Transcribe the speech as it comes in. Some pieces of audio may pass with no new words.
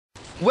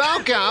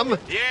Welcome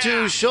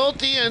to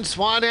Schulte and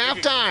Swann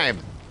halftime.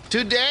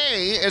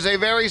 Today is a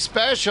very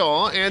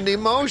special and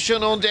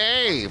emotional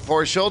day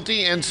for Schulte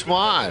and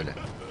Swann.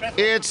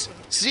 It's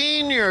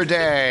Senior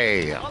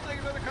Day.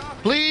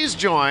 Please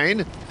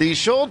join the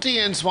Schulte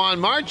and Swann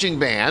Marching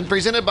Band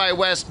presented by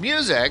West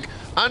Music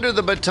under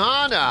the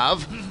baton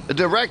of the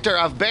Director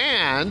of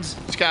Bands,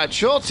 Scott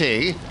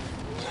Schulte,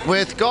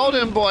 with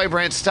Golden Boy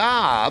Brent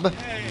Staub,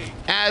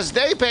 as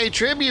they pay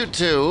tribute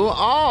to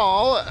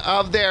all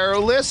of their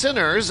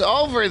listeners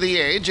over the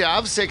age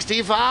of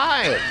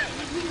 65.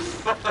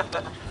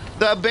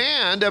 The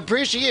band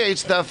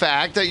appreciates the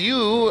fact that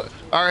you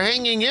are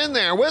hanging in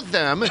there with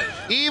them,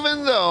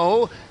 even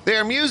though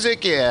their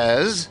music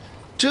is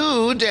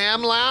too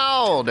damn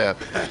loud.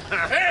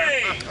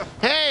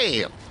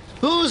 Hey,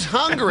 who's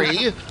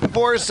hungry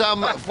for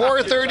some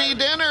 4:30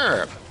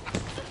 dinner?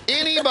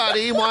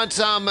 Anybody want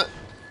some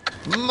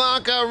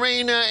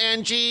Macarena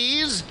and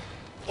cheese?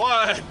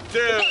 1,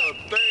 2,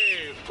 3,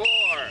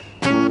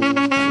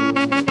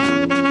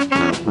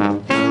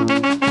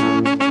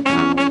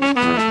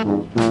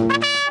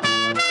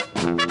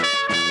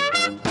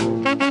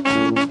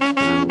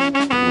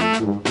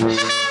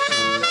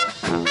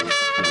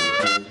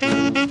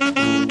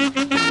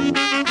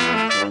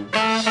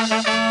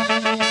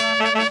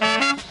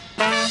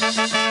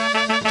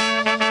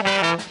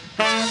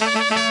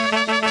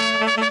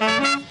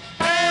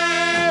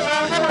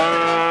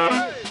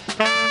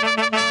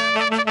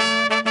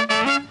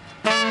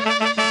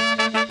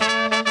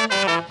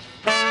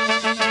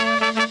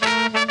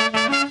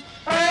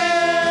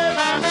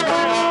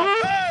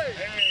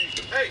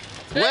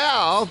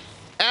 Well,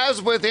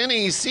 as with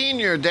any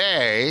senior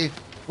day,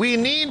 we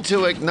need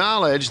to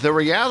acknowledge the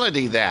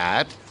reality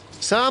that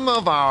some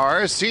of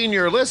our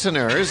senior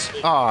listeners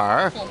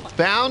are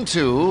bound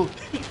to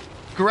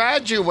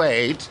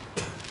graduate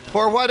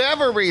for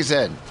whatever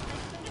reason.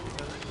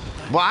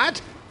 What?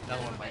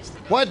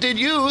 What did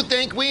you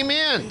think we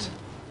meant?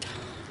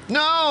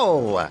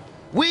 No,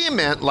 we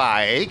meant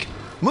like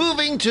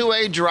moving to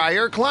a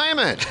drier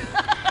climate.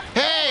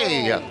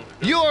 Hey,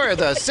 you're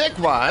the sick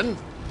one.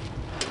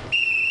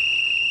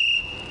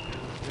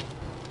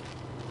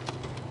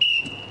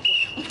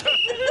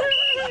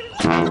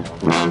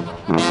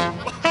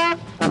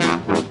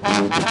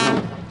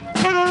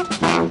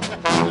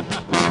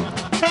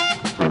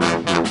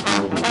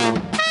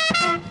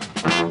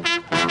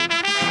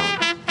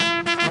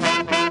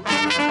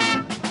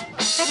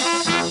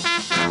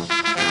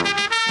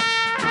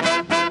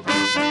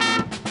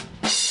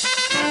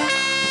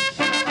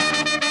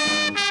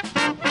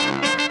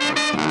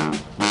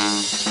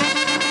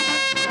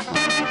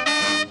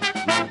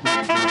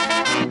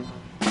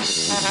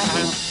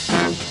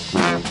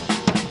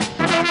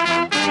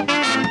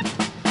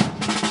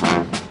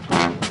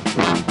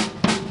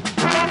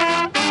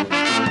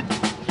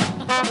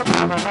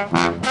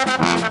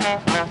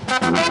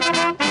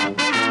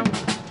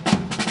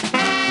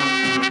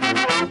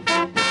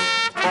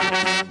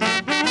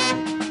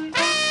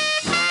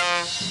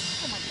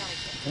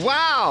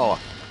 Wow,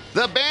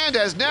 the band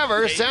has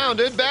never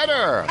sounded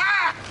better.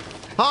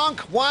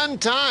 Honk one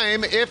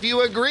time if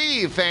you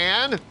agree,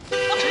 fan.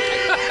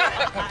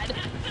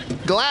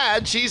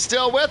 Glad she's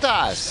still with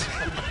us.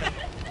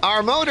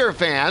 Our motor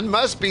fan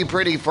must be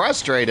pretty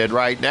frustrated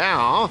right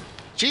now.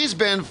 She's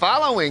been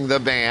following the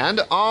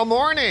band all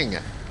morning,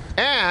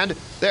 and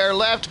their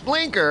left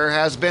blinker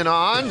has been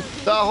on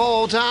the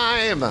whole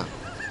time.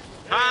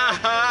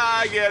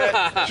 I get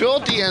it.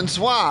 Schulte and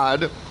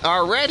Swann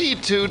are ready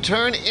to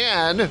turn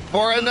in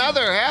for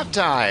another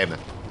halftime.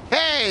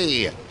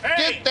 Hey,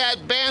 get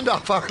that band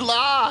off our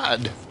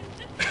lawn.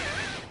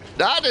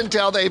 Not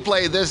until they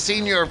play this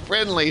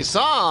senior-friendly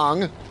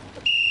song.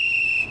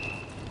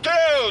 2,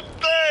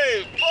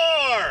 3,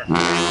 4.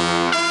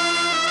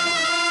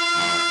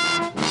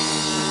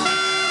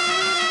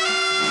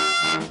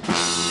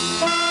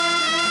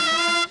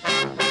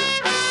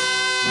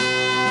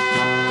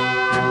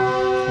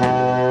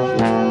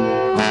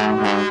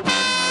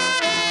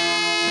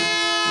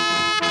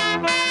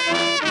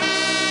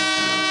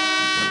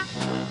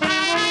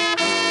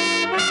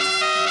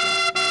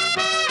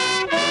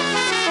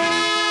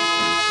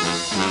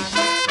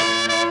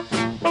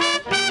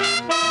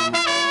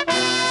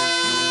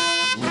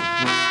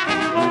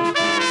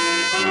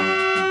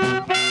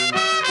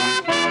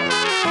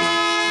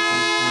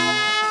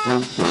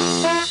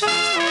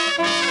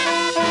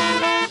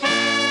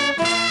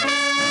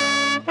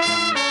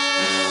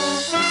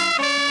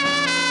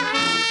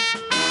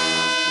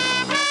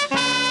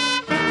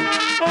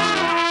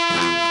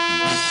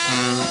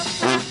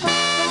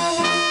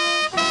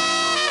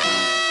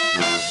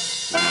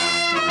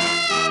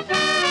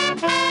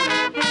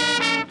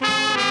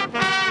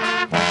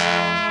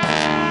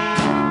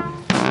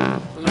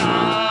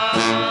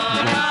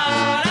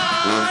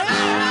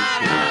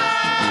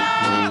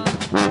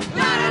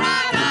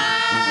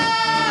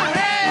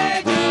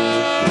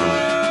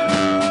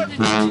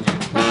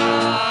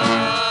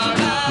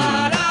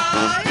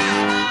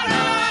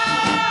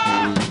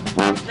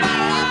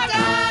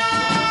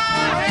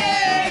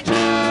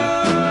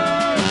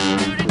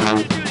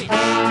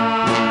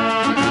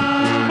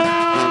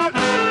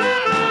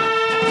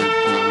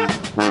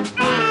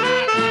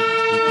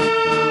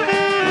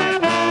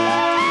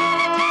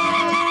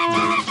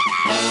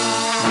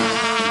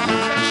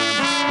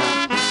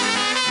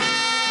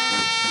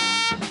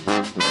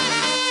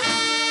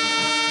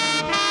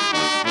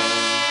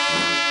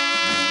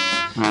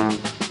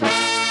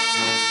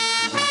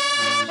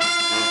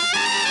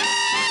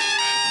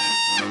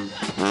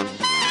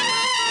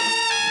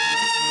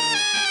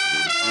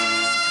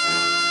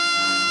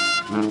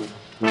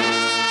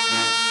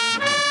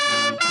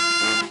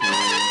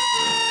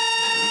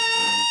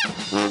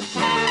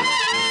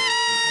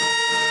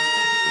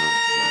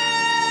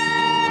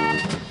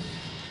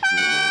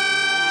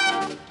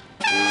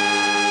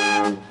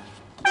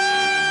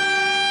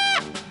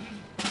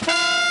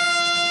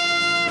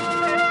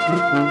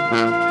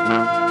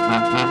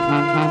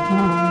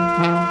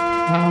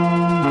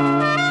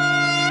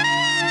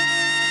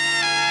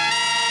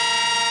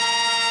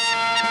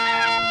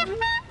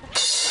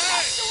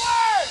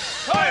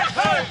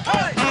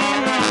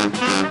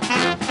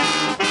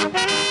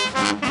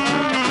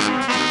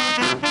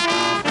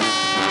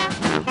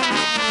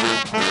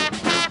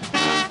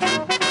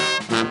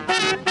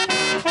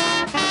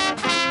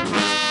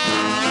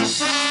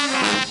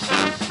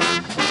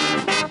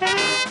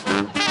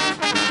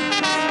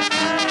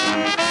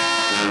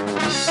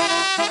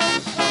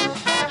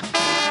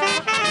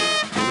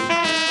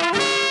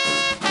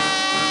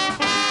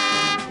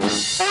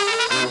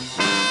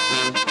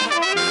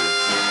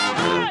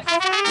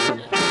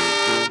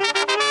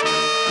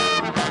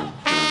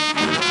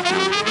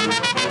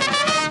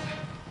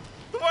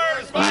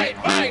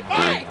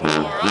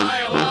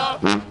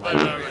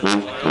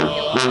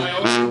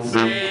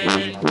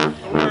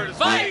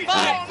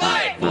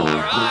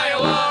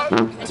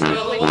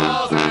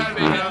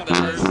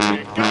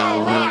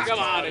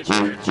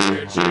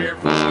 Cheer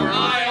for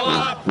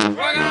Iowa.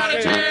 We're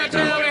gonna cheer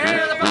till we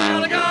hear the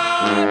final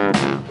gun.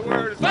 The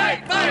word is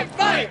fight, fight,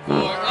 fight for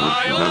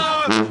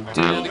Iowa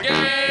till the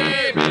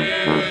game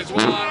is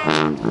won.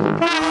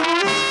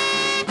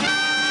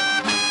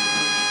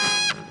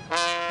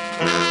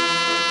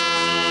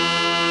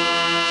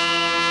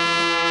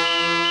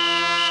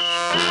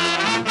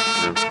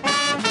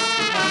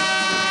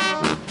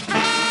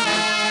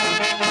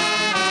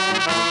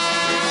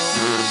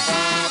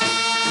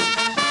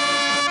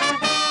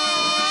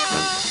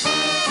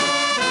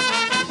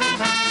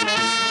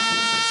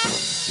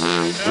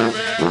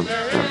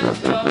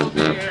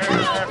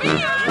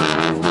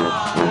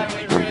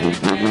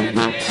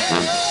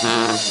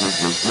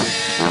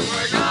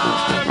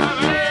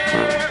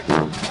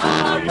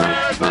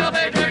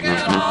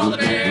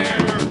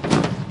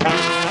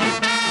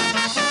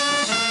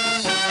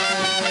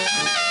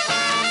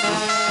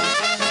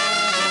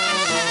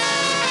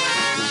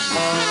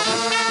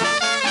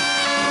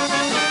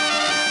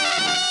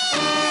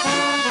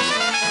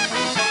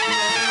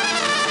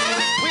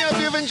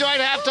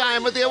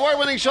 With the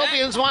award-winning Schulte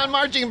and Swann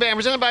Marching Band,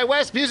 presented by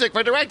West Music.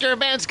 For director of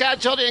band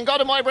Scott Schulte and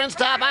Golden Boy Brent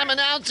Stop, I'm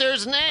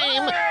announcer's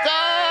name. Go!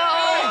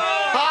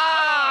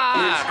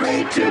 It's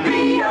great to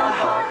be a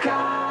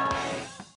Hawkeye.